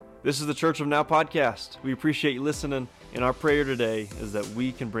This is the Church of Now podcast. We appreciate you listening, and our prayer today is that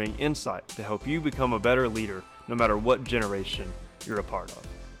we can bring insight to help you become a better leader, no matter what generation you're a part of.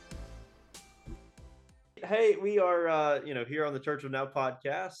 Hey, we are, here on the Church of Now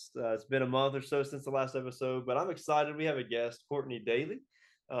podcast. It's been a month or so since the last episode, but I'm excited. We have a guest, Courtney Dailey.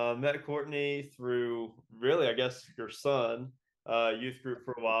 Met Courtney through, really, I guess, your son, youth group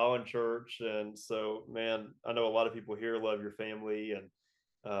for a while in church. And so, man, I know a lot of people here love your family. And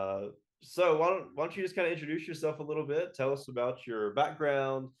so why don't you just kind of introduce yourself a little bit? Tell us about your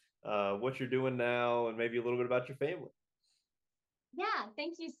background, what you're doing now, and maybe a little bit about your family. Yeah,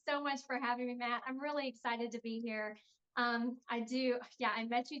 thank you so much for having me, Matt. I'm really excited to be here. I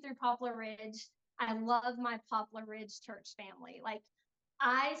met you through Poplar Ridge. I love my Poplar Ridge church family. Like,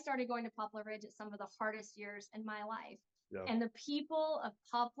 I started going to Poplar Ridge at some of the hardest years in my life. Yeah. And the people of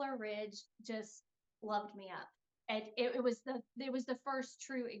Poplar Ridge just loved me up. And it was the first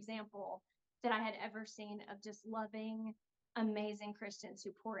true example that I had ever seen of just loving, amazing Christians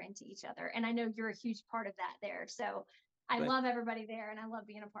who pour into each other. And I know you're a huge part of that there. So I love everybody there, and I love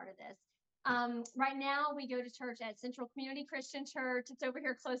being a part of this. Right now, we go to church at Central Community Christian Church. It's over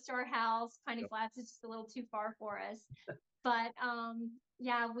here close to our house. Piney Flats is just a little too far for us. But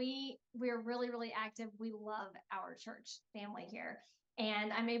we're really, really active. We love our church family here.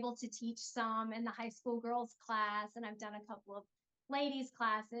 And I'm able to teach some in the high school girls class, and I've done a couple of ladies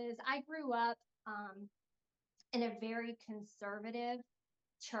classes. I grew up in a very conservative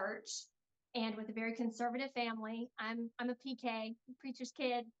church and with a very conservative family. I'm a PK, preacher's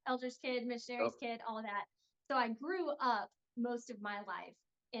kid, elder's kid, missionary's kid, all of that. So I grew up most of my life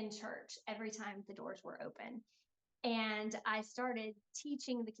in church every time the doors were open. And I started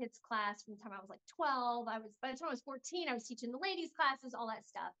teaching the kids class from the time I was like 12. By the time I was 14, I was teaching the ladies classes, all that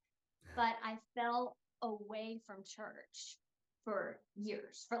stuff. But I fell away from church for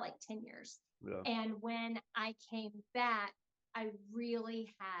years, for like 10 years. Yeah. And when I came back, I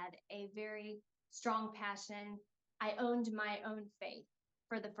really had a very strong passion. I owned my own faith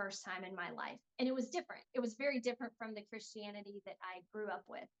for the first time in my life. And it was different. It was very different from the Christianity that I grew up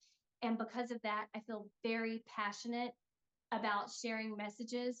with. And because of that, I feel very passionate about sharing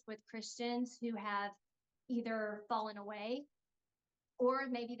messages with Christians who have either fallen away or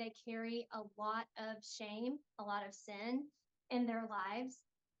maybe they carry a lot of shame, a lot of sin in their lives.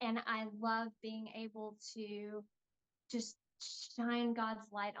 And I love being able to just shine God's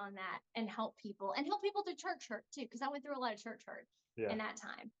light on that and help people through church hurt too, because I went through a lot of church hurt in that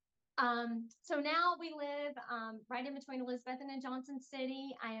time. So now we live right in between Elizabethton and Johnson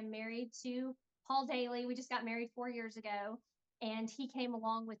City. I am married to Paul Dailey. We just got married 4 years ago, and he came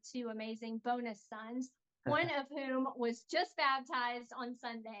along with two amazing bonus sons, one of whom was just baptized on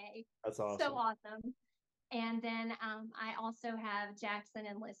Sunday. That's awesome. So awesome. And then I also have Jackson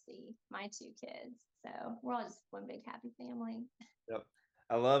and Lissy, my two kids. So we're all just one big happy family. Yep.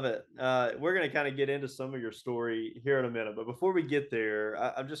 I love it. We're going to kind of get into some of your story here in a minute. But before we get there,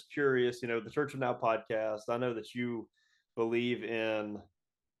 I'm just curious, the Church of Now podcast, I know that you believe in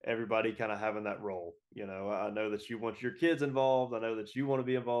everybody kind of having that role. I know that you want your kids involved. I know that you want to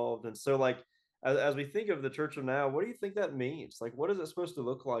be involved. And so, like, as we think of the Church of Now, what do you think that means? Like, what is it supposed to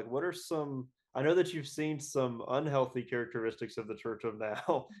look like? What are some, I know that you've seen some unhealthy characteristics of the Church of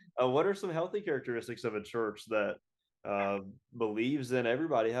Now. What are some healthy characteristics of a church that believes in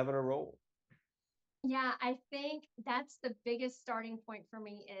everybody having a role? Yeah, I think that's the biggest starting point for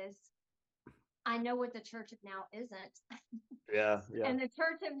me is I know what the Church of Now isn't. Yeah. And the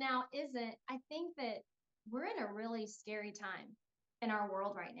Church of Now isn't. I think that we're in a really scary time in our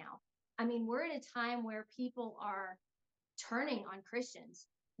world right now. I mean, we're in a time where people are turning on Christians.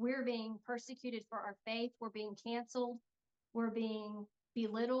 We're being persecuted for our faith. We're being canceled. We're being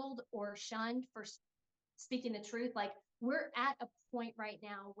belittled or shunned for speaking the truth. Like, we're at a point right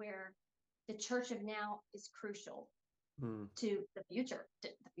now where the Church of Now is crucial to the future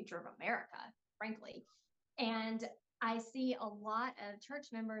of America, frankly. And I see a lot of church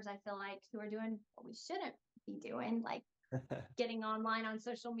members, I feel like, who are doing what we shouldn't be doing, like getting online on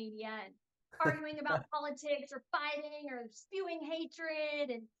social media and arguing about politics or fighting or spewing hatred.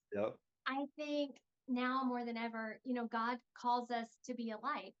 And I think now more than ever, God calls us to be a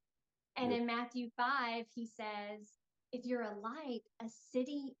light. And in Matthew 5, he says, if you're a light, a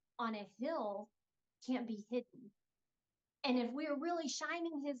city on a hill can't be hidden. And if we're really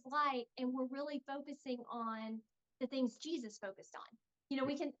shining his light and we're really focusing on the things Jesus focused on,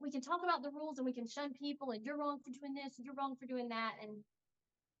 we can talk about the rules and we can shun people and you're wrong for doing this and you're wrong for doing that. And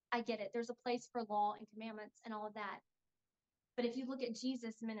I get it. There's a place for law and commandments and all of that. But if you look at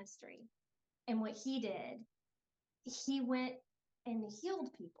Jesus' ministry and what he did, he went and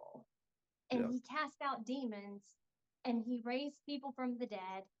healed people, and Yeah. he cast out demons, and he raised people from the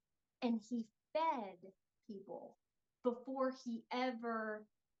dead, and he fed people before he ever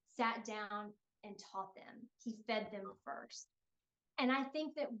sat down and taught them. He fed them first. And I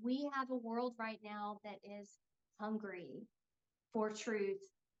think that we have a world right now that is hungry for truth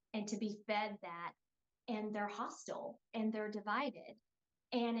and to be fed that, and they're hostile and they're divided.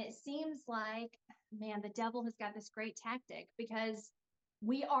 And it seems like, man, the devil has got this great tactic because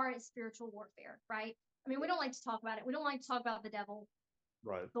we are at spiritual warfare, right? I mean, we don't like to talk about it. We don't like to talk about the devil,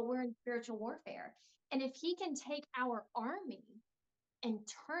 Right. but we're in spiritual warfare. And if he can take our army and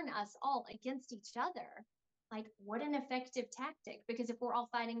turn us all against each other, like what an effective tactic. Because if we're all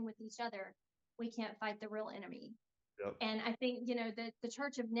fighting with each other, we can't fight the real enemy. Yep. And I think, the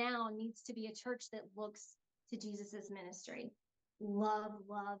church of now needs to be a church that looks to Jesus's ministry. Love,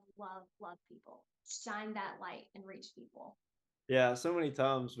 love, love, love people. Shine that light and reach people. Yeah, so many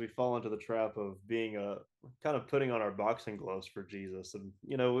times we fall into the trap of being a kind of putting on our boxing gloves for Jesus, and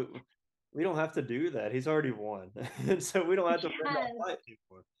we don't have to do that. He's already won, and so we don't have to win that Yes. fight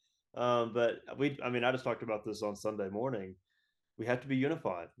anymore. But I mean, I just talked about this on Sunday morning. We have to be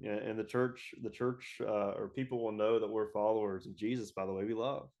unified, and the church, or people will know that we're followers of Jesus by the way we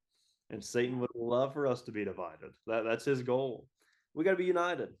love. And Satan would love for us to be divided. That's his goal. We got to be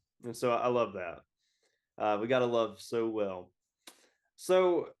united, and so I love that. We got to love so well.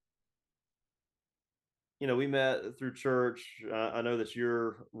 So, we met through church. I know that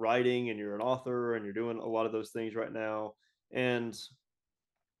you're writing and you're an author and you're doing a lot of those things right now. And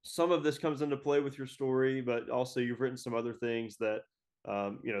some of this comes into play with your story, but also you've written some other things that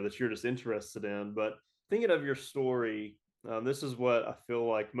you're just interested in. But thinking of your story, this is what I feel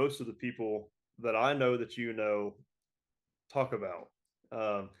like most of the people that I know that talk about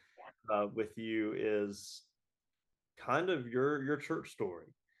um, with you is kind of your church story.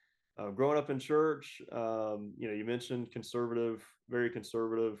 Growing up in church, you mentioned conservative, very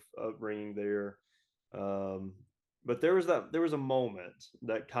conservative upbringing there. Um, but there was a moment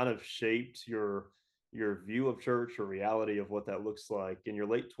that kind of shaped your view of church or reality of what that looks like in your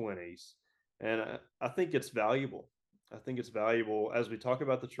late 20s. And I think it's valuable. I think it's valuable as we talk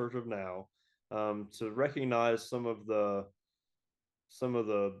about the church of now, to recognize some of the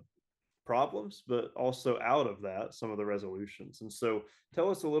problems, but also out of that, some of the resolutions. And so tell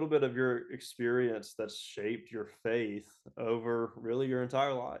us a little bit of your experience that's shaped your faith over really your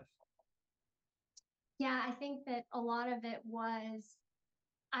entire life. Yeah, I think that a lot of it was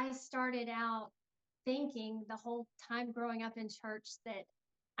I started out thinking the whole time growing up in church that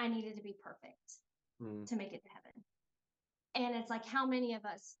I needed to be perfect Mm, to make it to heaven. And it's like, how many of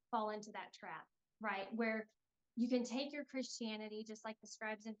us fall into that trap, right? Where you can take your Christianity, just like the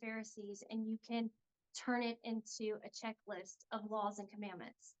scribes and Pharisees, and you can turn it into a checklist of laws and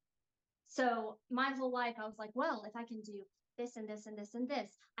commandments. So my whole life, I was like, well, if I can do this and this and this and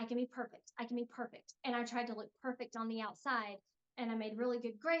this, I can be perfect. I can be perfect. And I tried to look perfect on the outside. And I made really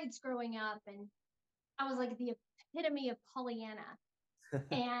good grades growing up. And I was like the epitome of Pollyanna.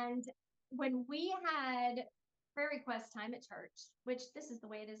 And when we had prayer request time at church, which this is the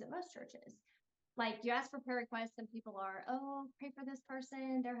way it is at most churches, like you ask for prayer requests and people are, oh, pray for this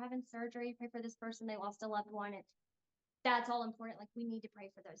person. They're having surgery. Pray for this person. They lost a loved one. And that's all important. Like we need to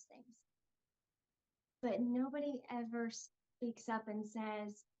pray for those things. But nobody ever speaks up and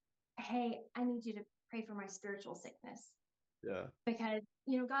says, hey, I need you to pray for my spiritual sickness. yeah, Because,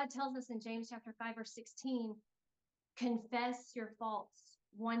 God tells us in James chapter 5, verse 16, confess your faults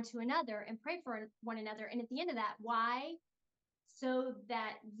one to another and pray for one another. And at the end of that, why? So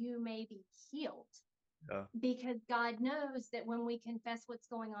that you may be healed. yeah, Because God knows that when we confess what's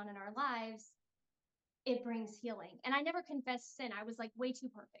going on in our lives, it brings healing. And I never confessed sin. I was like way too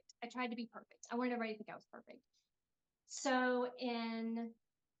perfect. I tried to be perfect. I wanted everybody to think I was perfect. So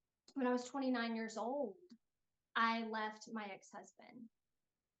when I was 29 years old, I left my ex-husband.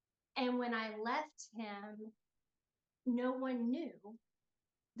 And when I left him, no one knew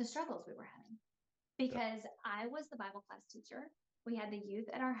the struggles we were having yeah, because I was the Bible class teacher. We had the youth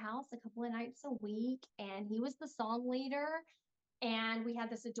at our house a couple of nights a week, and he was the song leader. And we had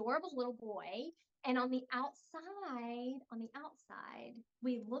this adorable little boy. And on the outside,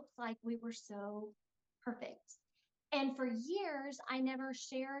 we looked like we were so perfect. And for years, I never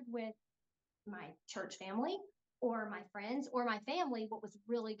shared with my church family or my friends or my family what was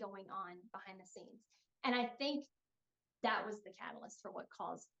really going on behind the scenes. And I think that was the catalyst for what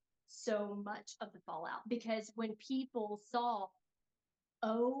caused so much of the fallout because when people saw,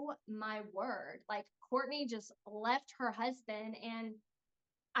 oh my word, like Courtney just left her husband and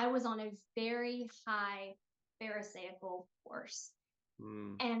I was on a very high Pharisaical horse.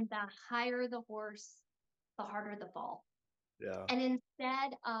 Mm. And the higher the horse, the harder the fall. Yeah. And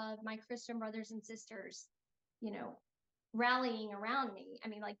instead of my Christian brothers and sisters, you know, rallying around me, I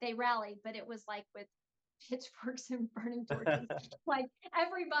mean, like they rallied, but it was like with pitchforks and burning torches. Like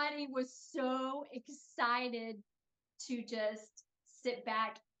everybody was so excited to just sit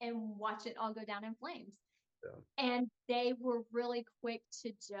back and watch it all go down in flames. Yeah. And they were really quick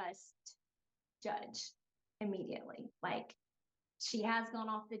to just judge immediately. Like, she has gone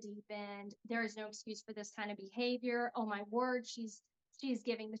off the deep end. There is no excuse for this kind of behavior. Oh my word, she's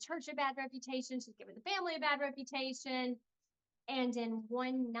giving the church a bad reputation. She's giving the family a bad reputation. And in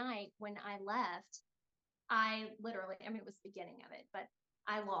one night when I left, I literally, I mean, it was the beginning of it, but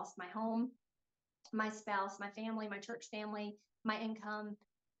I lost my home, my spouse, my family, my church family, my income,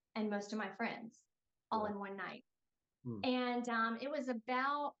 and most of my friends all in one night. And it was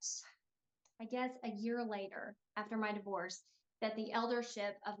about, I guess, a year later after my divorce that the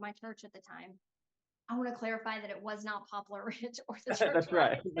eldership of my church at the time, I want to clarify that it was not Poplar Ridge or the church That's where I'm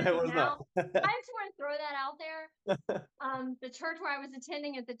right. That was now. not. I just want to throw that out there. The church where I was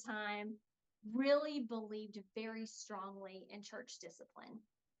attending at the time really believed very strongly in church discipline,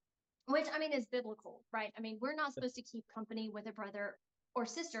 which I mean is biblical, right? I mean, we're not supposed to keep company with a brother or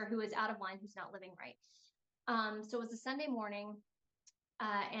sister who is out of line, who's not living right. So it was a Sunday morning,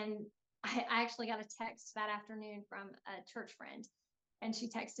 and I actually got a text that afternoon from a church friend, and she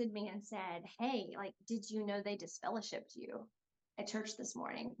texted me and said, "Hey, like, did you know they disfellowshipped you at church this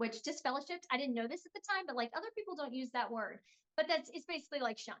morning?" Which disfellowshipped, I didn't know this at the time, but like other people don't use that word, but it's basically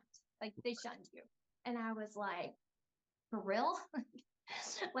like shunned, like they shunned you. And I was like, for real?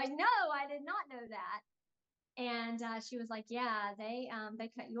 Like, no, I did not know that. And she was like, yeah, they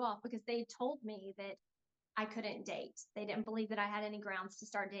cut you off because they told me that I couldn't date. They didn't believe that I had any grounds to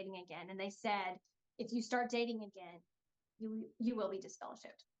start dating again. And they said, if you start dating again, you will be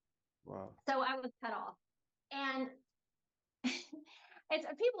disfellowshipped. Wow. So I was cut off. And it's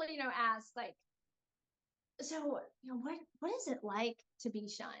people, ask like, so, what is it like to be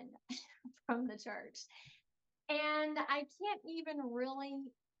shunned from the church? And I can't even really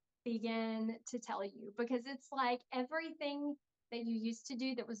begin to tell you because it's like everything that you used to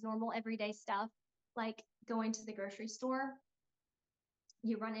do that was normal everyday stuff, like going to the grocery store,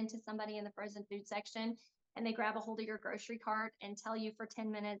 you run into somebody in the frozen food section and they grab a hold of your grocery cart and tell you for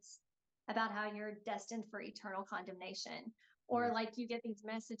 10 minutes about how you're destined for eternal condemnation. Or like you get these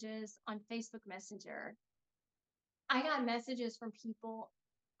messages on Facebook Messenger. I got messages from people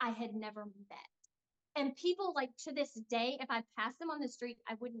I had never met. And people, like, to this day, if I passed them on the street,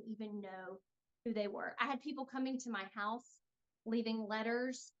 I wouldn't even know who they were. I had people coming to my house, leaving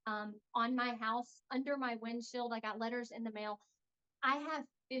letters on my house, under my windshield. I got letters in the mail. I have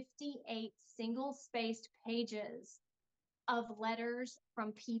 58 single spaced pages of letters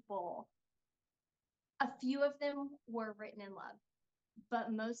from people. A few of them were written in love,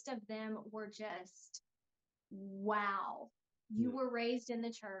 but most of them were just, wow, you were raised in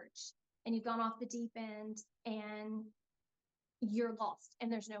the church and you've gone off the deep end and you're lost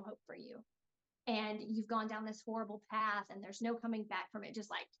and there's no hope for you. And you've gone down this horrible path and there's no coming back from it.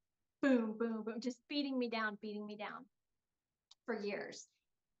 Just like boom, boom, boom, just beating me down for years.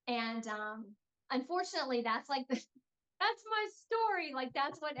 And unfortunately, that's like that's my story. Like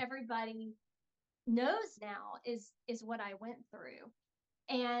that's what everybody knows now is what I went through.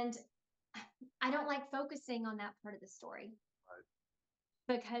 And I don't like focusing on that part of the story.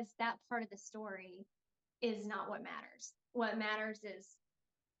 Right. Because that part of the story is not what matters. What matters is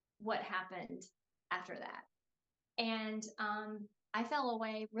what happened after that. And I fell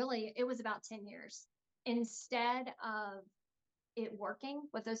away, really, it was about 10 years. Instead of it working,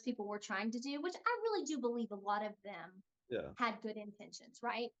 what those people were trying to do, which I really do believe a lot of them had good intentions,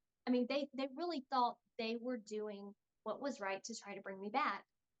 right? I mean, they really thought they were doing what was right to try to bring me back,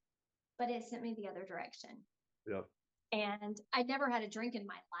 but it sent me the other direction. Yep. And I never had a drink in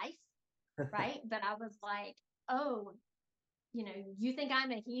my life, right? But I was like, oh, you think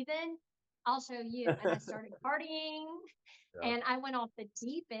I'm a heathen? I'll show you. And I started partying and I went off the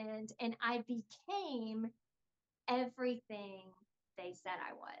deep end and I became everything they said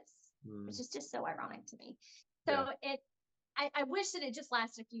I was, which is just so ironic to me. So I wish that it just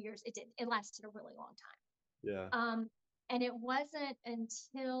lasted a few years. It did. It lasted a really long time. Yeah. And it wasn't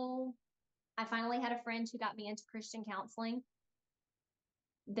until I finally had a friend who got me into Christian counseling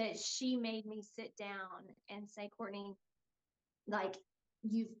that she made me sit down and say, Courtney, like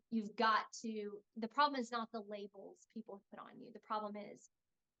you've got to, the problem is not the labels people put on you. The problem is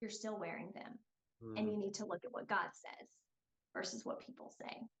you're still wearing them and you need to look at what God says versus what people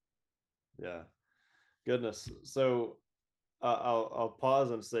say. Yeah. Goodness. So I'll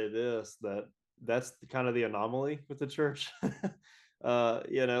pause and say this, that that's kind of the anomaly with the church.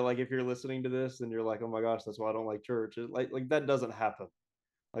 Like if you're listening to this and you're like, oh my gosh, that's why I don't like church. Like that doesn't happen.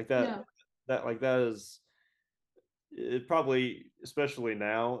 Like No. that is it probably, especially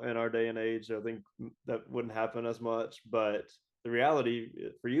now in our day and age, I think that wouldn't happen as much. But the reality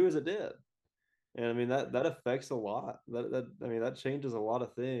for you is it did. And I mean that affects a lot. That I mean that changes a lot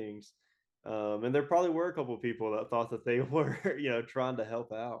of things. And there probably were a couple of people that thought that they were, trying to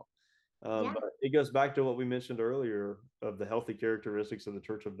help out. Yeah. But it goes back to what we mentioned earlier of the healthy characteristics of the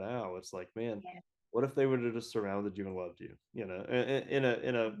church of now. It's like, man, Yeah. what if they would have just surrounded you and loved you, Mhm. in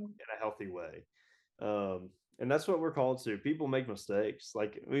a healthy way? Um, and that's what we're called to. People make mistakes.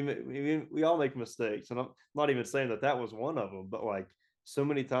 Like we all make mistakes, and I'm not even saying that that was one of them, but like so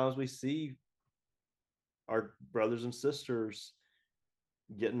many times we see our brothers and sisters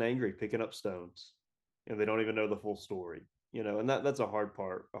getting angry, picking up stones, and they don't even know the full story. And that's a hard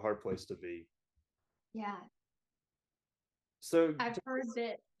part, a hard place to be. Yeah. So I've heard that go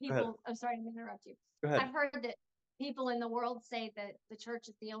ahead. people, I'm sorry to interrupt you. Go ahead. I've heard that people in the world say that the church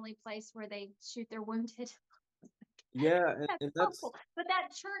is the only place where they shoot their wounded. Yeah, That's and that's awful. But that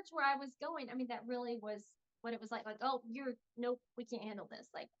church where I was going, I mean, that really was what it was like. Like, oh, nope, we can't handle this.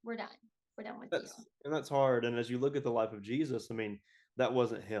 Like, we're done. We're done with you. that's hard. And as you look at the life of Jesus, I mean, that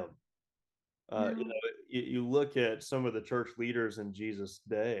wasn't him. No. You look at some of the church leaders in Jesus'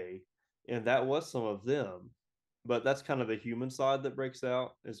 day, and that was some of them. But that's kind of the human side that breaks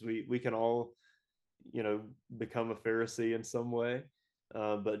out, is we can all, become a Pharisee in some way.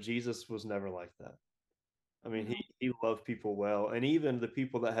 But Jesus was never like that. I mean, No. he loved people well, and even the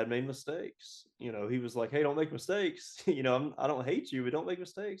people that had made mistakes. He was like, "Hey, don't make mistakes. I don't hate you, but don't make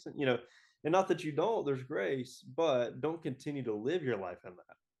mistakes." And not that you don't. There's grace, but don't continue to live your life in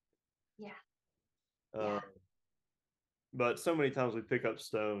Yeah. that. Yeah. But so many times we pick up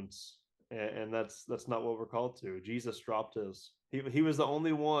stones, and that's not what we're called to. Jesus dropped his. He was the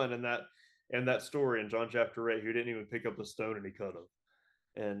only one in that story in John chapter 8 who didn't even pick up the stone, and he could have.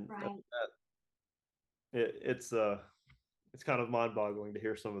 And Right. it's kind of mind-boggling to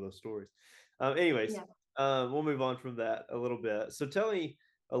hear some of those stories. Anyways, Yeah. we'll move on from that a little bit. So tell me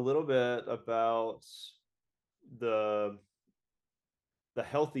a little bit about the the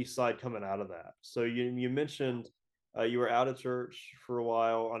healthy side coming out of that. So you mentioned you were out of church for a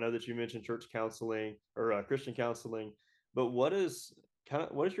while. I know that you mentioned church counseling or Christian counseling, but what does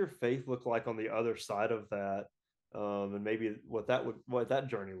your faith look like on the other side of that, and maybe what that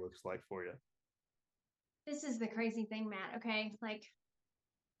journey looks like for you? This is the crazy thing, Matt. Okay. Like,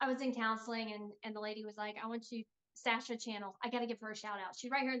 I was in counseling and the lady was like, I want you, Sasha Channel. I got to give her a shout out.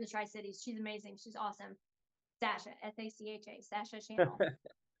 She's right here in the Tri Cities. She's amazing. She's awesome. Sasha, Sacha, Sasha Channel.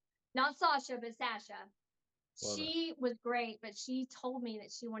 Not Sasha, but Sasha. Love it. She was great, but she told me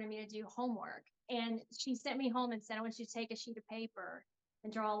that she wanted me to do homework. And she sent me home and said, I want you to take a sheet of paper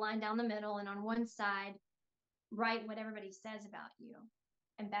and draw a line down the middle. And on one side, write what everybody says about you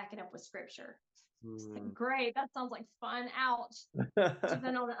and back it up with scripture. Mm. Great. That sounds like fun. Ouch. She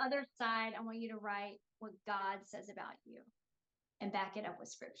said, on the other side, I want you to write what God says about you and back it up with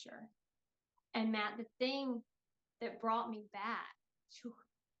scripture. And Matt, the thing that brought me back,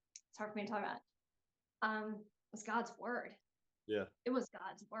 it's hard for me to talk about, was God's word. Yeah. It was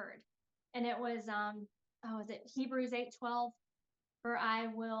God's word. And it was, was it Hebrews 8:12? For I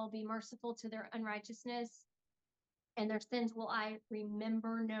will be merciful to their unrighteousness and their sins will I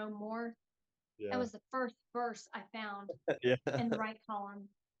remember no more. That Yeah. was the first verse I found Yeah. in the right column.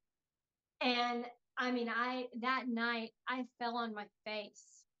 And I mean, that night I fell on my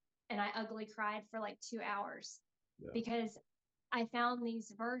face and I ugly cried for like 2 hours Yeah. because I found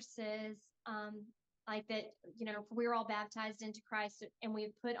these verses, like that, we're all baptized into Christ and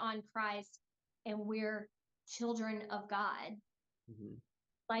we put on Christ and we're children of God. Mhm.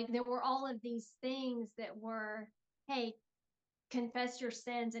 Like there were all of these things that were, hey, confess your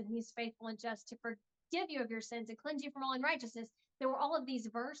sins and he's faithful and just to forgive you of your sins and cleanse you from all unrighteousness. There were all of these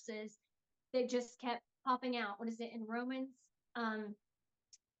verses that just kept popping out. What is it in Romans? Um,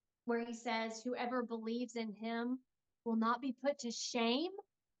 where he says, whoever believes in him will not be put to shame.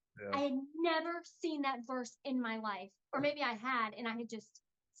 Yeah. I had never seen that verse in my life. Or maybe I had, and I had just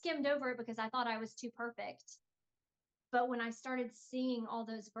skimmed over it because I thought I was too perfect. But when I started seeing all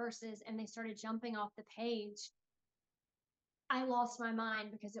those verses and they started jumping off the page, I lost my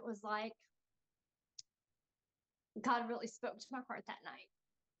mind because it was like God really spoke to my heart that night.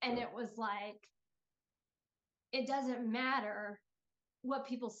 And Yeah. it was like, it doesn't matter what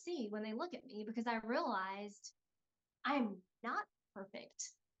people see when they look at me because I realized I'm not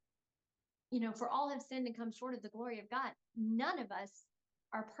perfect. for all have sinned and come short of the glory of God. None of us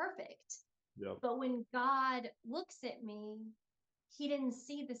are perfect. Yep. But when God looks at me, he didn't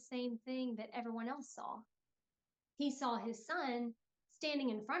see the same thing that everyone else saw. He saw his son standing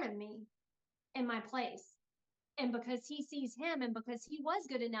in front of me in my place. And because he sees him and because he was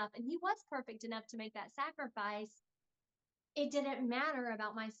good enough and he was perfect enough to make that sacrifice, it didn't matter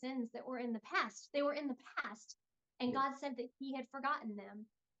about my sins that were in the past. They were in the past. And Yep. God said that he had forgotten them.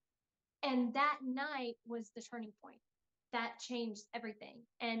 And that night was the turning point. That changed everything.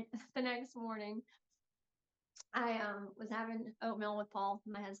 And the next morning, I was having oatmeal with Paul,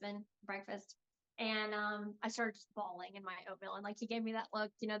 my husband, breakfast. And I started just bawling in my oatmeal. And like he gave me that look,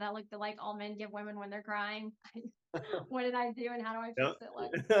 that look that like all men give women when they're crying. What did I do and how do I fix it?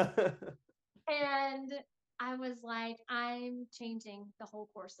 Like, Yep. and I was like, I'm changing the whole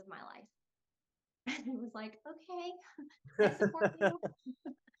course of my life. And it was like, okay, I support you.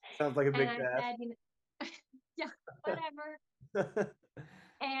 Sounds like a And big I task. said, yeah, whatever.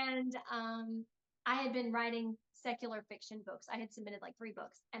 And I had been writing secular fiction books. I had submitted like 3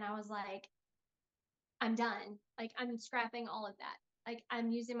 books, and I was like, I'm done. Like, I'm scrapping all of that. Like,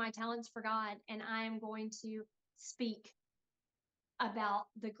 I'm using my talents for God, and I am going to speak about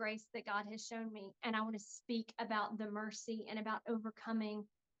the grace that God has shown me. And I want to speak about the mercy and about overcoming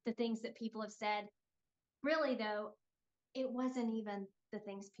the things that people have said. Really, though, it wasn't even the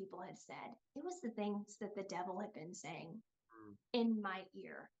things people had said, it was the things that the devil had been saying in my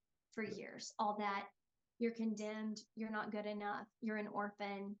ear for years. All that, you're condemned, you're not good enough, you're an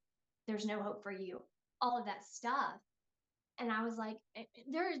orphan, there's no hope for you, all of that stuff. And I was like,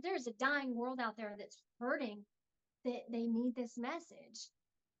 there's a dying world out there that's hurting, that they need this message.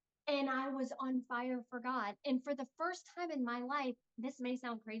 And I was on fire for God. And for the first time in my life, this may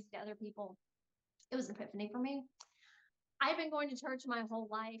sound crazy to other people, it was an epiphany for me. I've been going to church my whole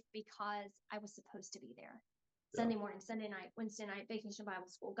life because I was supposed to be there. Yeah. Sunday morning, Sunday night, Wednesday night, vacation Bible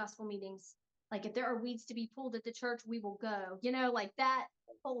school, gospel meetings. Like if there are weeds to be pulled at the church, we will go, like that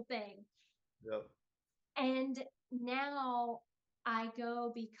whole thing. Yep. And now I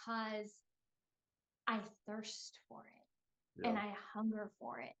go because I thirst for it and Yep. I hunger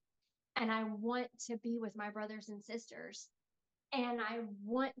for it. And I want to be with my brothers and sisters. And I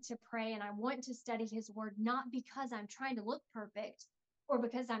want to pray and I want to study his word, not because I'm trying to look perfect or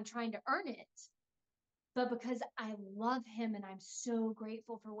because I'm trying to earn it, but because I love him and I'm so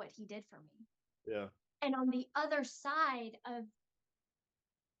grateful for what he did for me. Yeah. And on the other side of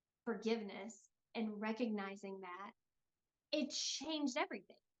forgiveness and recognizing that, it changed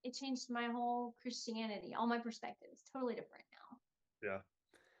everything. It changed my whole Christianity, all my perspectives, totally different now. Yeah.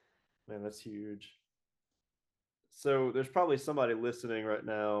 Man, that's huge. So there's probably somebody listening right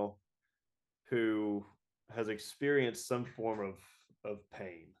now who has experienced some form of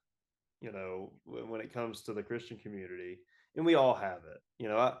pain, when it comes to the Christian community, and we all have it.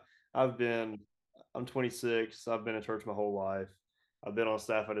 I've been, I'm 26. I've been in church my whole life. I've been on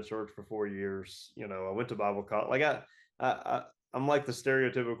staff at a church for 4 years. I went to Bible college. Like I'm like the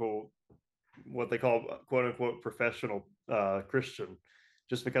stereotypical, what they call quote unquote professional Christian,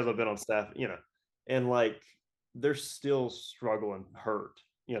 just because I've been on staff. And like they're still struggling, hurt.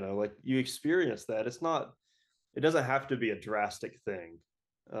 Like you experience that. It doesn't have to be a drastic thing,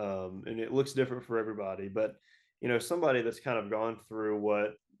 and it looks different for everybody. But somebody that's kind of gone through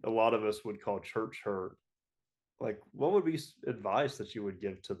what a lot of us would call church hurt, like what would be advice that you would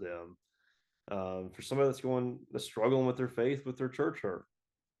give to them, for somebody that's struggling with their faith, with their church hurt?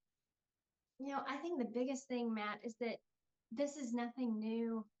 I think the biggest thing, Matt, is that this is nothing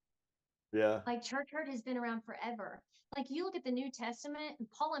new. Yeah. Like church hurt has been around forever. Like you look at the New Testament,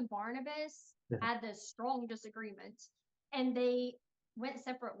 and Paul and Barnabas had this strong disagreement and they went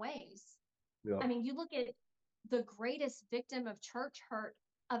separate ways. Yeah. I mean, you look at the greatest victim of church hurt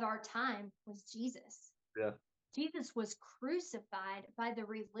of our time was Jesus. Yeah. Jesus was crucified by the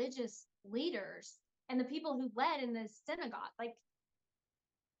religious leaders and the people who led in the synagogue. Like,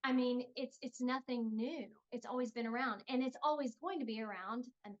 I mean, it's nothing new. It's always been around and it's always going to be around,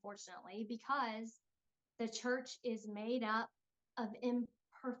 unfortunately, because the church is made up of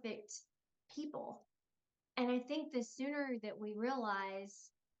imperfect people. And I think the sooner that we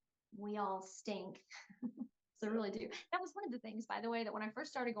realize we all stink, so really do. That was one of the things, by the way, that when I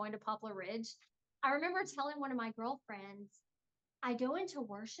first started going to Poplar Ridge, I remember telling one of my girlfriends, I go into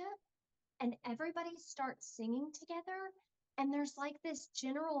worship and everybody starts singing together. And there's like this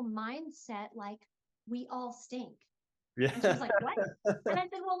general mindset, like we all stink. And she was Yeah. like, what? And I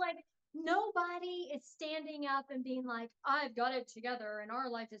said, well, like nobody is standing up and being like, I've got it together and our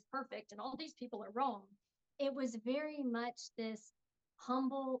life is perfect and all these people are wrong. It was very much this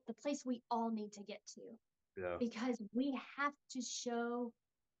humble, the place we all need to get to, Yeah. because we have to show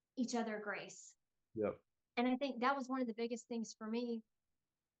each other grace. Yep. And I think that was one of the biggest things for me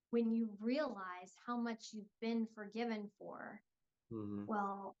when you realize how much you've been forgiven for. Hmm.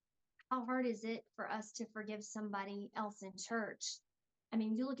 Well, how hard is it for us to forgive somebody else in church? I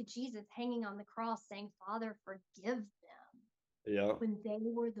mean, you look at Jesus hanging on the cross saying, Father, forgive them, Yeah. when they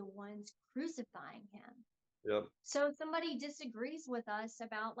were the ones crucifying him. Yep. So somebody disagrees with us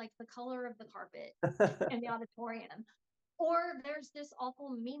about like the color of the carpet in the auditorium, or there's this awful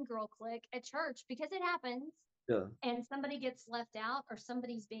mean girl clique at church, because it happens, Yeah. and somebody gets left out, or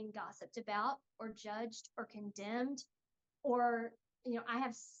somebody's being gossiped about or judged or condemned, or I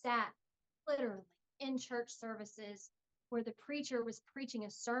have sat literally in church services where the preacher was preaching a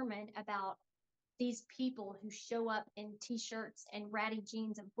sermon about these people who show up in t-shirts and ratty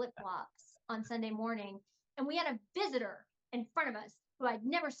jeans and flip-flops on Sunday morning, and we had a visitor in front of us who I'd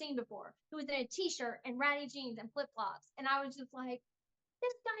never seen before, who was in a t-shirt and ratty jeans and flip-flops, and I was just like,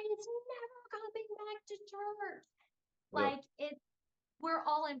 this guy is never coming back to church. Yep. Like, we're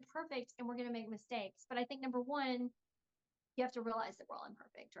all imperfect and we're going to make mistakes, but I think number one, you have to realize that we're all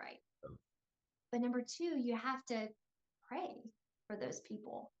imperfect, right? But number two, you have to pray for those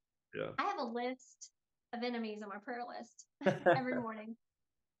people. Yeah. I have a list of enemies on my prayer list every morning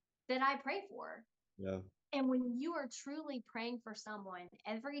that I pray for. Yeah. And when you are truly praying for someone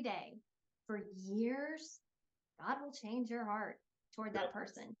every day for years, God will change your heart toward that Yep.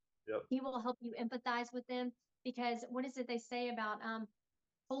 person. Yep. He will help you empathize with them, because what is it they say about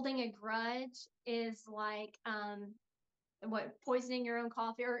holding a grudge is like what, poisoning your own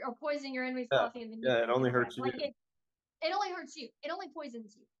coffee, or poisoning your enemy's Yeah. coffee and then you Yeah. It drinking only it hurts fresh. you. Like it only hurts you. It only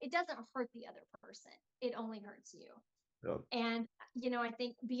poisons you. It doesn't hurt the other person. It only hurts you. Yep. And, I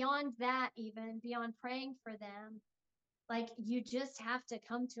think beyond that, even beyond praying for them, like you just have to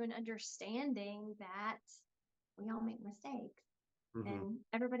come to an understanding that we all make mistakes Hmm. and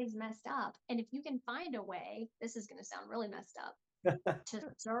everybody's messed up. And if you can find a way, this is going to sound really messed up,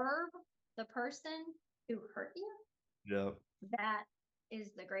 to serve the person who hurt you, Yep. that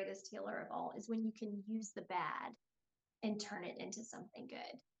is the greatest healer of all, is when you can use the bad and turn it into something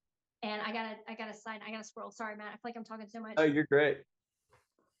good. And I gotta scroll. Sorry, Matt. I feel like I'm talking so Oh, much. you're great.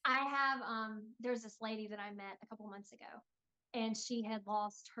 I have there's this lady that I met a couple months ago, and she had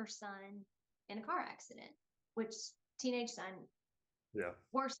lost her son in a car accident, which, teenage son, Yeah.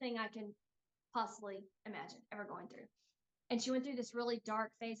 worst thing I can possibly imagine ever going through. And she went through this really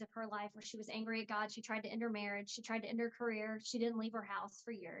dark phase of her life where she was angry at God. She tried to end her marriage. She tried to end her career. She didn't leave her house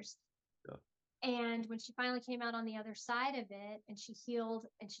for years. Yeah. And when she finally came out on the other side of it and she healed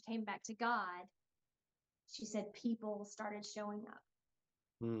and she came back to God, she said people started showing up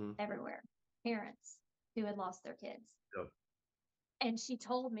Mm. everywhere, parents who had lost their kids. Yep. And she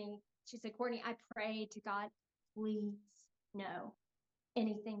told me, she said, Courtney, I prayed to God, please no,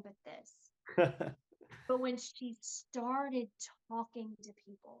 anything but this. But when she started talking to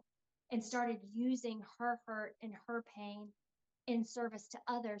people and started using her hurt and her pain in service to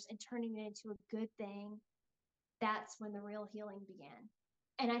others and turning it into a good thing, that's when the real healing began.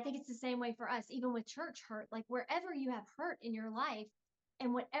 And I think it's the same way for us, even with church hurt, like wherever you have hurt in your life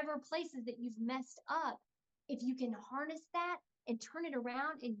and whatever places that you've messed up, if you can harness that and turn it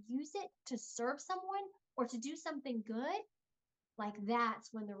around and use it to serve someone or to do something good, like that's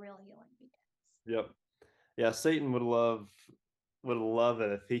when the real healing begins. Yep. Yeah. Satan would love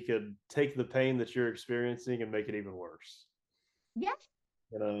it if he could take the pain that you're experiencing and make it even worse. Yeah.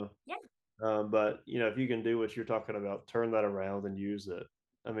 You know. Yeah. But if you can do what you're talking about, turn that around and use it.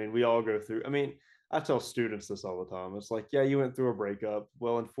 I mean, we all go through. I mean, I tell students this all the time. It's like, yeah, you went through a breakup.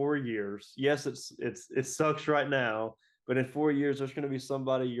 Well, in 4 years, yes, it sucks right now, but in 4 years, there's going to be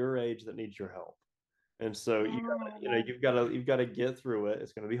somebody your age that needs your help. And so Yeah. you've got to get through it.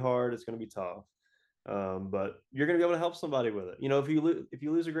 It's going to be hard. It's going to be tough. But you're going to be able to help somebody with it. If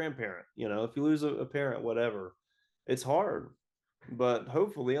you lose a grandparent, if you lose a parent, whatever, it's hard. But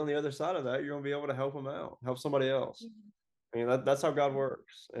hopefully, on the other side of that, you're going to be able to help them out, help somebody else. I mean, that's how God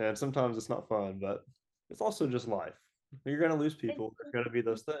works. And sometimes it's not fun, but it's also just life. You're going to lose It's, people. There's going to be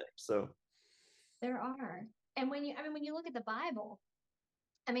those things. So, there are. And when you look at the Bible,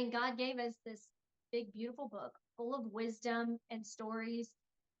 I mean, God gave us this big, beautiful book full of wisdom and stories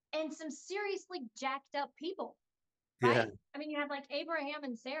and some seriously jacked up people, yeah, right? I mean, you have like Abraham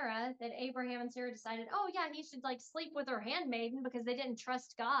and Sarah, that Abraham and Sarah decided, oh, yeah, he should like sleep with her handmaiden because they didn't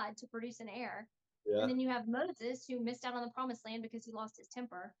trust God to produce an heir. yeah, And then you have Moses, who missed out on the promised land because he lost his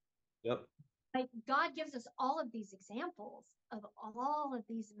temper. yep, Like, God gives us all of these examples of all of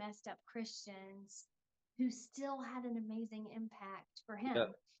these messed up Christians who still had an amazing impact for Yeah.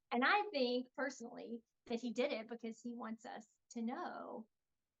 him. And I think personally that he did it because he wants us to know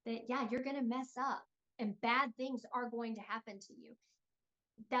that, yeah, you're going to mess up and bad things are going to happen to you.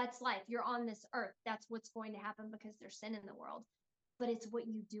 That's life. You're on this earth. That's what's going to happen because there's sin in the world. But it's what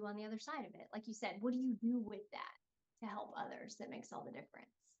you do on the other side of it. Like you said, what do you do with that to help others that makes all the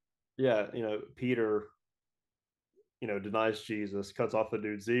difference? Yeah. Peter, denies Jesus, cuts off the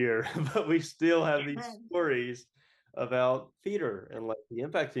dude's ear, but we still have these stories about Peter and like the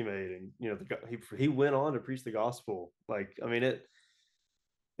impact he made, and he went on to preach the gospel. Like, I mean,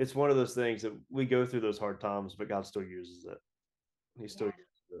 it's one of those things that we go through those hard times, but God still uses it. He still Yeah,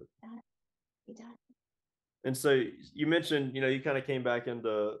 uses it. he does. And so you mentioned, you kind of came back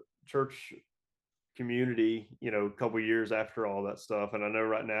into church community, a couple years after all that stuff. And I know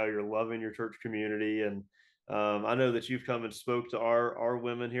right now you're loving your church community. And I know that you've come and spoke to our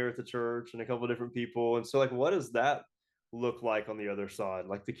women here at the church and a couple of different people. And so, like, what does that look like on the other side?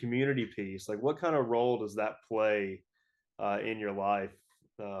 Like the community piece, like what kind of role does that play in your life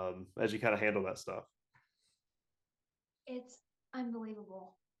as you kind of handle that stuff? It's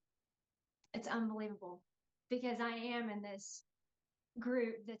unbelievable. It's unbelievable because I am in this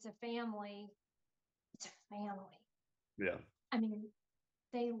group that's a family. It's a family. Yeah. I mean,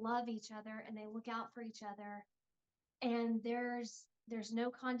 they love each other and they look out for each other. And there's no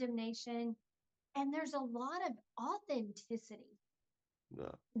condemnation and there's a lot of authenticity.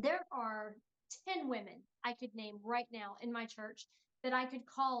 Yeah. There are 10 women I could name right now in my church that I could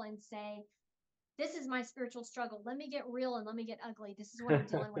call and say, this is my spiritual struggle. Let me get real and let me get ugly. This is what I'm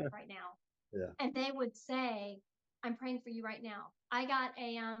dealing with right now. Yeah. And they would say, I'm praying for you right now. I got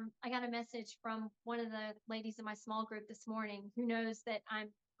a message from one of the ladies in my small group this morning who knows that I'm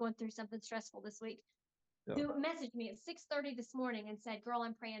going through something stressful this week. Yeah. Who messaged me at 6:30 this morning and said, "Girl,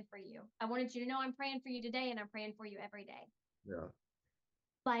 I'm praying for you. I wanted you to know I'm praying for you today and I'm praying for you every day." Yeah.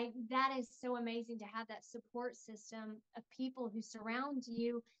 Like that is so amazing to have that support system of people who surround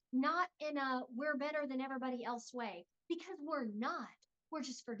you, not in a we're better than everybody else way, because we're not. We're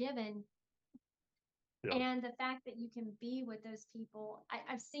just forgiven. Yeah. And the fact that you can be with those people,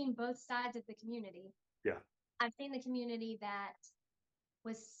 I've seen both sides of the community. Yeah. I've seen the community that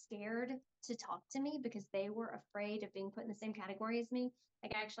was scared to talk to me because they were afraid of being put in the same category as me.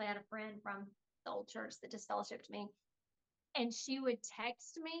 Like I actually had a friend from the old church that disfellowshipped me, and she would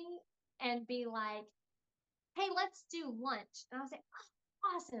text me and be like, "Hey, let's do lunch." And I was like,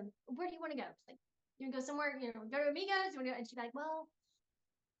 "Oh, awesome. Where do you want to go?" She's like, "You want to go somewhere? Go to Amigos? You want to go?" And she'd be like, "Well,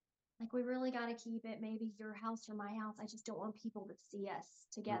 like we really got to keep it maybe your house or my house. I just don't want people to see us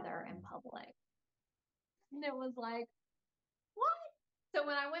together in public." And it was like, what? So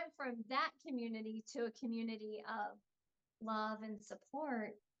when I went from that community to a community of love and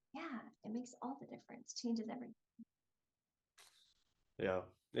support, yeah, it makes all the difference, changes everything. Yeah,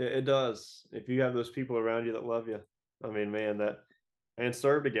 it does. If you have those people around you that love you, I mean, man, that and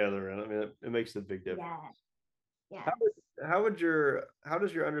serve together, and I mean, it makes a big difference. Yeah. How Yes. how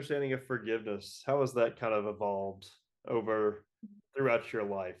does your understanding of forgiveness, how has that kind of evolved over throughout your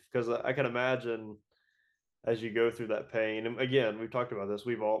life? Because I can imagine as you go through that pain, and again, we've talked about this,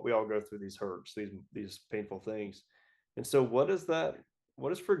 we all go through these hurts, these painful things. And so what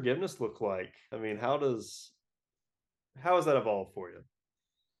does forgiveness look like? I mean, how has that evolved for you?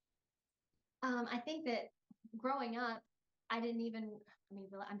 I think that growing up, I didn't even, I mean,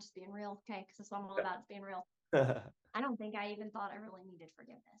 really, I'm just being real, okay? Because that's what I'm all about, is being real. Yeah. I don't think I even thought I really needed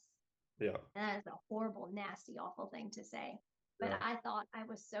forgiveness. Yeah. And that is a horrible, nasty, awful thing to say. But Yeah. I thought I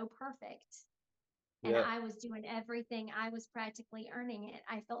was so perfect and Yeah. I was doing everything. I was practically earning it.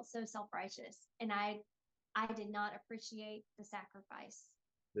 I felt so self-righteous and I did not appreciate the sacrifice.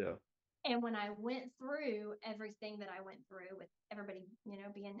 Yeah. And when I went through everything that I went through with everybody,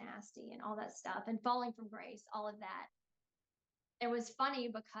 being nasty and all that stuff and falling from grace, all of that, it was funny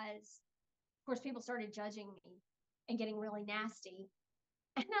because, of course, people started judging me and getting really nasty.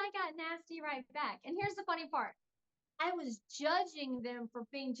 And I got nasty right back. And here's the funny part, I was judging them for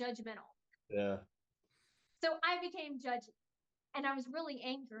being judgmental. Yeah. So I became judgy. And I was really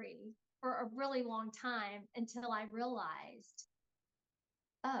angry for a really long time until I realized,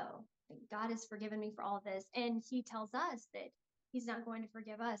 oh, God has forgiven me for all of this. And he tells us that he's not going to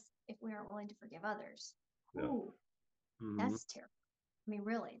forgive us if we aren't willing to forgive others. Yeah. Ooh, Hmm. that's terrible. I mean,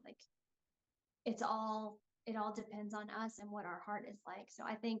 really, like it all depends on us and what our heart is like. So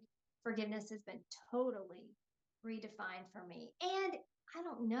I think forgiveness has been totally redefined for me. And I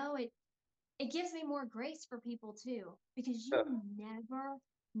don't know, it gives me more grace for people too, because Yeah. you never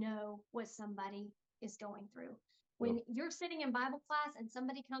know what somebody is going through. Yep. When you're sitting in Bible class and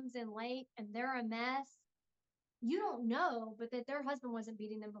somebody comes in late and they're a mess, you don't know, but that their husband wasn't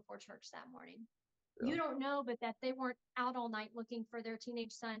beating them before church that morning. Yeah. You don't know, but that they weren't out all night looking for their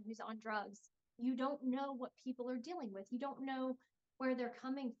teenage son who's on drugs. You don't know what people are dealing with. You don't know where they're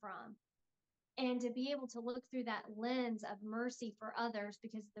coming from. And to be able to look through that lens of mercy for others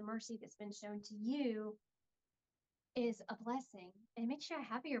because the mercy that's been shown to you is a blessing. And it makes you a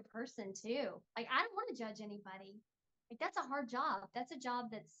happier person too. Like, I don't want to judge anybody. Like, that's a hard job. That's a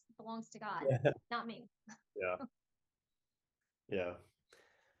job that belongs to God, not me. Yeah.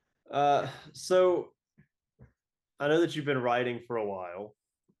 Yeah. So I know that you've been writing for a while,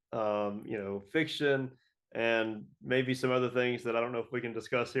 fiction and maybe some other things that I don't know if we can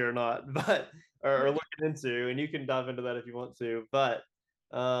discuss here or not, but or Yeah. looking into, and you can dive into that if you want to. But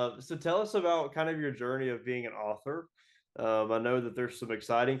so tell us about kind of your journey of being an author. I know that there's some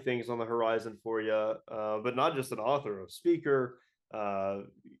exciting things on the horizon for you, but not just an author, a speaker, uh,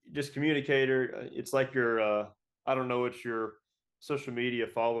 just communicator. It's like I don't know what your social media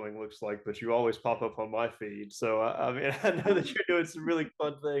following looks like, but you always pop up on my feed. So I mean, I know that you're doing some really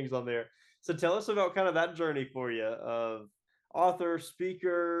fun things on there. So tell us about kind of that journey for you of author,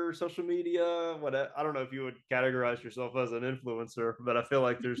 speaker, social media. What I don't know if you would categorize yourself as an influencer, but I feel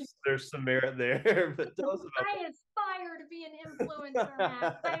like there's some merit there. But tell us I aspire to be an influencer, Matt.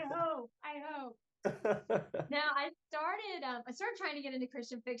 about I hope. I hope. that. Now I started trying to get into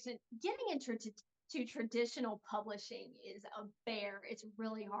Christian fiction. Getting into to traditional publishing is a bear. It's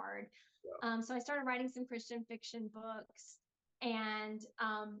really hard. So I started writing some Christian fiction books, and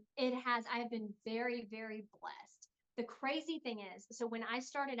I have been very, very blessed. The crazy thing is, so when I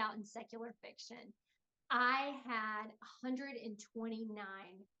started out in secular fiction, I had 129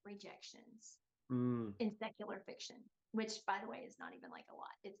 rejections Mm. in secular fiction, which, by the way, is not even like a lot.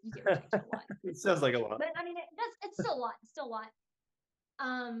 You get rejected a lot in It sounds like a fiction, lot. but I mean, it's still a lot. It's still a lot.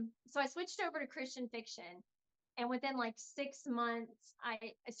 So I switched over to Christian fiction, and within like 6 months,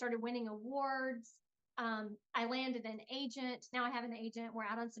 I started winning awards. I landed an agent. Now I have an agent. We're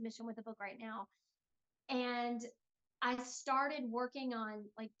out on submission with a book right now, and I started working on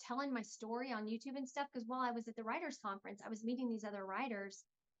like telling my story on YouTube and stuff because while I was at the writers conference, I was meeting these other writers,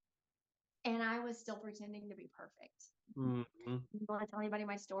 and I was still pretending to be perfect. Mm-hmm. You want to tell anybody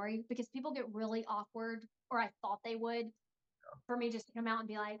my story? Because people get really awkward, or I thought they would, for me just to come out and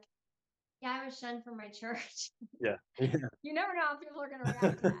be like, yeah, I was shunned from my church. Yeah. Yeah. You never know how people are going to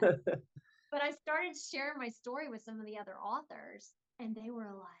react to that. But I started sharing my story with some of the other authors, and they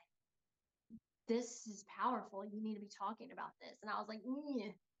were like, this is powerful. You need to be talking about this. And I was like,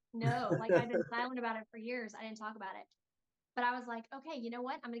 no, like I've been silent about it for years. I didn't talk about it. But I was like, okay, you know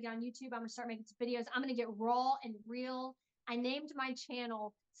what? I'm going to get on YouTube. I'm going to start making some videos. I'm going to get raw and real. I named my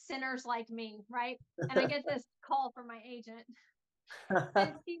channel Sinners Like Me, right? And I get this call from my agent.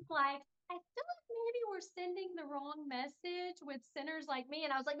 And she's like, I feel like maybe we're sending the wrong message with sinners like me.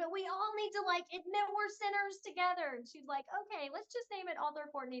 And I was like, but we all need to like admit we're sinners together. And she's like, okay, let's just name it Author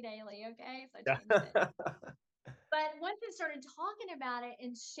Courtney Dailey. Okay. So I changed it. But once I started talking about it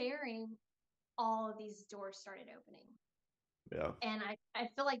and sharing, all of these doors started opening. Yeah. And I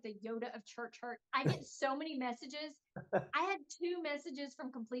feel like the Yoda of church hurt. I get so many messages. I had 2 messages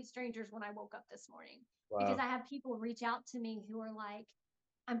from complete strangers when I woke up this morning because Wow. I have people reach out to me who are like,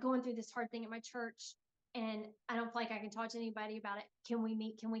 I'm going through this hard thing at my church and I don't feel like I can talk to anybody about it. Can we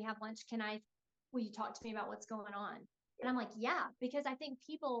meet? Can we have lunch? Will you talk to me about what's going on? And I'm like, yeah, because I think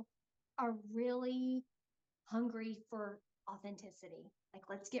people are really hungry for authenticity. Like,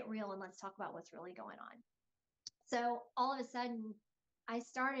 let's get real and let's talk about what's really going on. So all of a sudden, I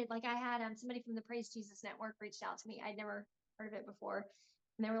started like I had somebody from the Praise Jesus Network reached out to me. I'd never heard of it before.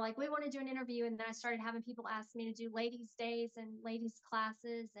 And they were like, we want to do an interview. And then I started having people ask me to do ladies' days and ladies'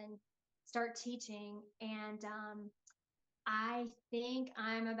 classes and start teaching. And I think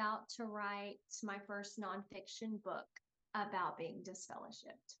I'm about to write my first nonfiction book about being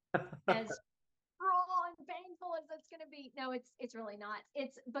disfellowshipped. As raw and painful as it's going to be. No, it's really not.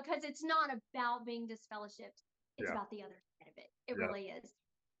 It's because it's not about being disfellowshipped. It's Yeah. about the other side of it. It Yeah. really is.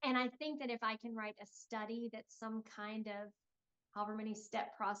 And I think that if I can write a study that's some kind of however many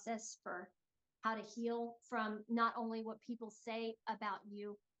step process for how to heal from not only what people say about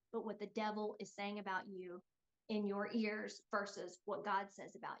you, but what the devil is saying about you in your ears versus what God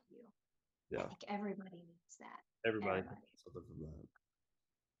says about you. Yeah. I think everybody needs that. Everybody can get something from that.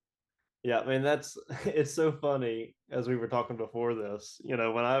 Yeah, I mean that's it's so funny as we were talking before this. When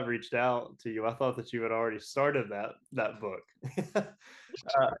I reached out to you, I thought that you had already started that book,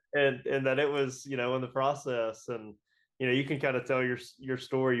 and that it was in the process, and you can kind of tell your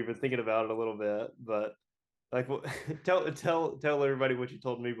story. You've been thinking about it a little bit, but Like, well, tell everybody what you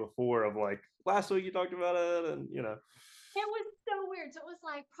told me before of like last week you talked about it, and It was so weird. So it was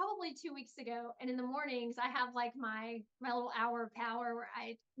like probably 2 weeks ago. And in the mornings, I have like my little hour of power where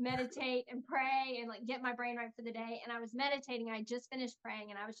I meditate and pray and like get my brain right for the day. And I was meditating. I just finished praying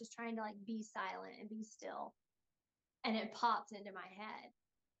and I was just trying to like be silent and be still. And it popped into my head.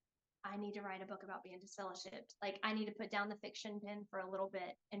 I need to write a book about being disfellowshipped. Like I need to put down the fiction pen for a little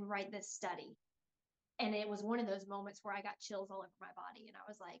bit and write this study. And it was one of those moments where I got chills all over my body. And I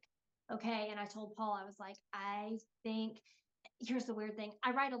was like, okay. And I told Paul, I was like, I think here's the weird thing.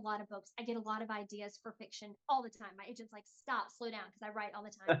 I write a lot of books. I get a lot of ideas for fiction all the time. My agent's like, stop, slow down, because I write all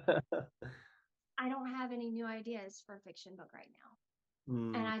the time. I don't have any new ideas for a fiction book right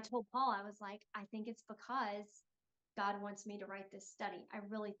now. And Mm. I told Paul, I was like, I think it's because God wants me to write this study. I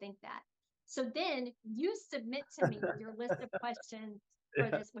really think that. So then you submit to me your list of questions for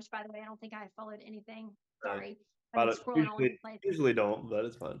Yeah, this, which by the way, I don't think I followed anything. right. Sorry. I've I been don't, scrolling all over usually the place. usually don't, but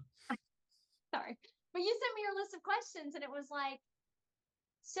it's fine. Sorry. But you sent me your list of questions and it was like,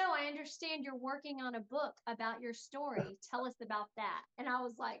 so I understand you're working on a book about your story. Tell us about that. And I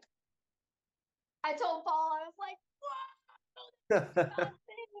was like, I told Paul, I was like, what? This is God's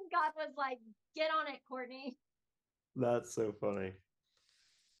thing. And God was like, get on it, Courtney. That's so funny.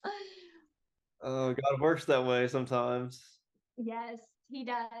 Oh, God works that way sometimes. Yes, he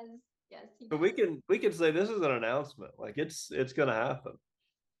does. Yes, he But does. we can say this is an announcement. Like it's gonna happen.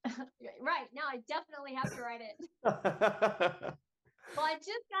 Right. Now I definitely have to write it. Well, I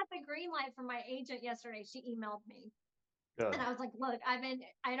just got the green light from my agent yesterday. She emailed me. And Good. I was like, look,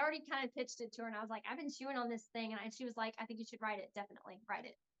 I'd already kind of pitched it to her. And I was like, I've been chewing on this thing. And she was like, I think you should write it. Definitely write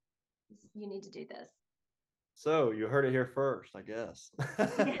it. You need to do this. So you heard it here first, I guess. Yes,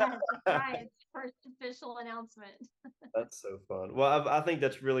 that's right. It's first official announcement. That's so fun. Well, I think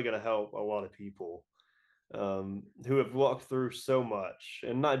that's really going to help a lot of people who have walked through so much,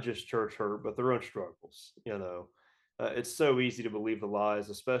 and not just church hurt, but their own struggles. It's so easy to believe the lies,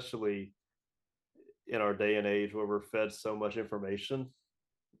 especially in our day and age where we're fed so much information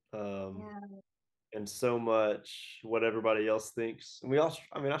um, Yeah. and so much what everybody else thinks. And we all,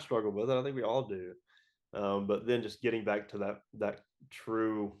 I mean, I struggle with it. I think we all do. But then just getting back to that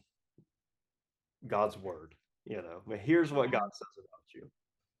true God's word. I mean, here's what God Yeah. says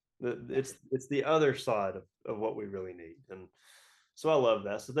about you. It's the other side of what we really need, and so I love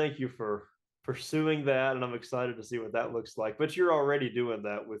that. So thank you for pursuing that, and I'm excited to see what that looks like. But you're already doing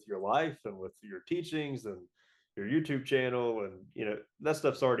that with your life and with your teachings and your YouTube channel, and that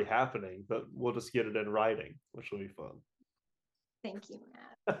stuff's already happening. But we'll just get it in writing, which will be Thank you,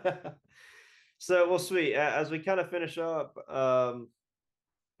 Matt. fun. So, well, sweet. As we kind of finish up,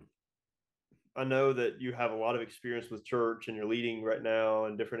 I know that you have a lot of experience with church and you're leading right now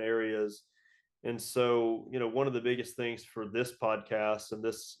in different areas. And so, one of the biggest things for this podcast and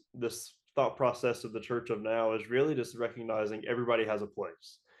this thought process of the church of now is really just recognizing everybody has a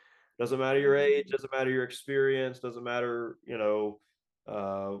place. Doesn't matter your age, Mhm. doesn't matter your experience, doesn't matter,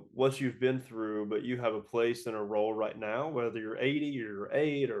 what you've been through, but you have a place and a role right now, whether you're 80 or you're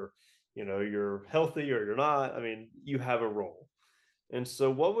 8 or you're healthy or you're not. I mean, you have a role. And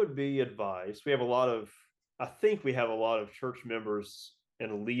so, what would be advice? I think we have a lot of church members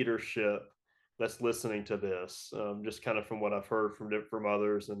and leadership that's listening to this, just kind of from what I've heard from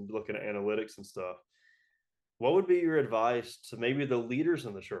others and looking at analytics and stuff. What would be your advice to maybe the leaders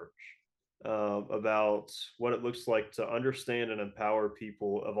in the church about what it looks like to understand and empower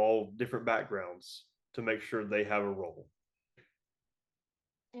people of all different backgrounds to make sure they have a role?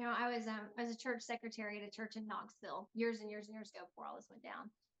 I was a church secretary at a church in Knoxville years and years and years ago before all this went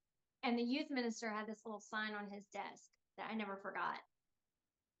down. And the youth minister had this little sign on his desk that I never forgot.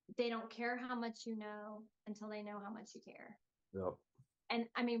 They don't care how much you know until they know how much you care. Yep. And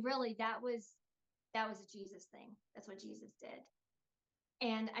I mean, really, that was a Jesus thing. That's what Jesus did.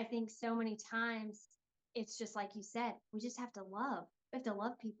 And I think so many times it's just like you said, we just have to love. We have to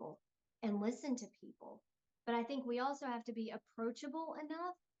love people and listen to people. But I think we also have to be approachable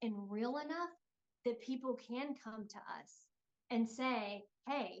enough and real enough that people can come to us and say,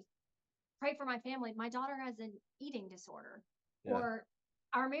 hey, pray for my family. My daughter has an eating disorder, Yeah. or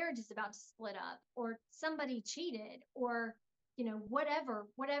our marriage is about to split up, or somebody cheated, or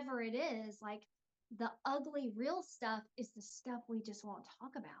whatever it is. Like the ugly, real stuff is the stuff we just won't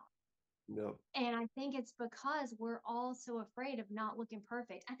talk about. Yep. And I think it's because we're all so afraid of not looking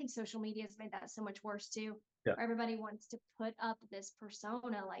perfect. I think social media has made that so much worse too. Yeah. Where everybody wants to put up this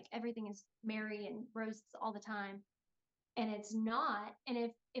persona, like everything is merry and roses all the time, and it's not. And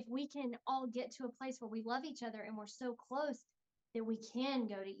if we can all get to a place where we love each other and we're so close that we can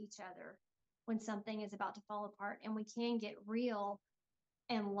go to each other when something is about to fall apart, and we can get real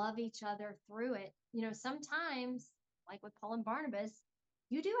and love each other through it. Sometimes, like with Paul and Barnabas,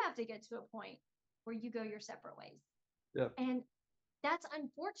 you do have to get to a point where you go your separate ways. Yeah. And that's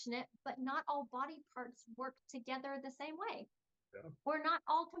unfortunate, but not all body parts work together the same way. Yeah. We're not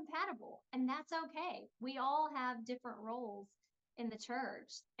all compatible, and that's okay. We all have different roles in the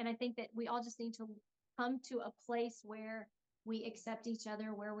church. And I think that we all just need to come to a place where we accept each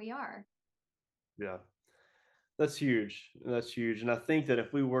other where we are. Yeah. That's huge. That's huge. And I think that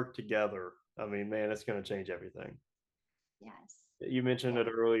if we work together, I mean, man, it's going to change everything. Yes. You mentioned it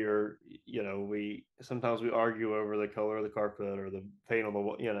Yes. earlier, we sometimes we argue over the color of the carpet or the paint on the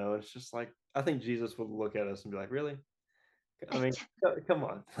wall, it's just like I think Jesus would look at us and be like, "Really? I mean, come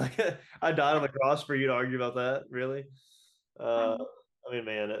on. Like I died on the cross for you to argue about that, really?" Uh Right. I mean,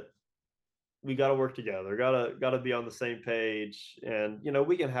 man, we got to work together. Got to be on the same page, and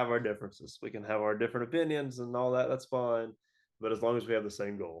we can have our differences. We can have our different opinions and all that. That's fine. But as long as we have the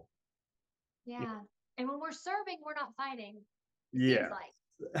same goal. Yeah. And when we're serving, we're not fighting, it seems Yeah.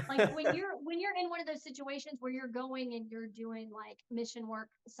 like when you're in one of those situations where you're going and you're doing like mission work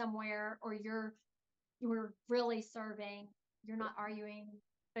somewhere, or you're really serving, you're not arguing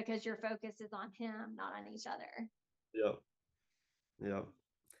because your focus is on him, not on each other. Yeah. Yeah.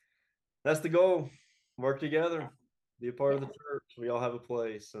 That's the goal. Work together, Yes. be a part of the Yes. church. We all have a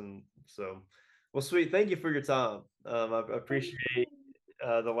place. And so, well, sweet. Thank you for your time. I Thank appreciate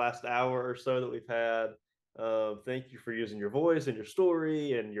you. the last hour or so that we've had. Thank you for using your voice and your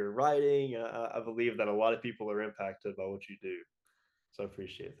story and your writing. I believe that a lot of people are impacted by what you do. So I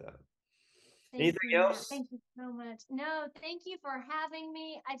appreciate that. Thank Anything you, Matt. else? Thank you so much. No, thank you for having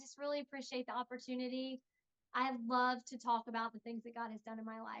me. I just really appreciate the opportunity. I love to talk about the things that God has done in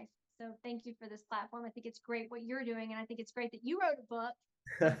my life. So thank you for this platform. I think it's great what you're doing. And I think it's great that you wrote a book.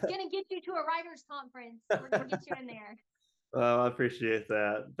 We're going to get you to a writer's conference. We're going to get you in there. I appreciate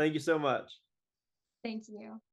that. Thank you so much. Thank you.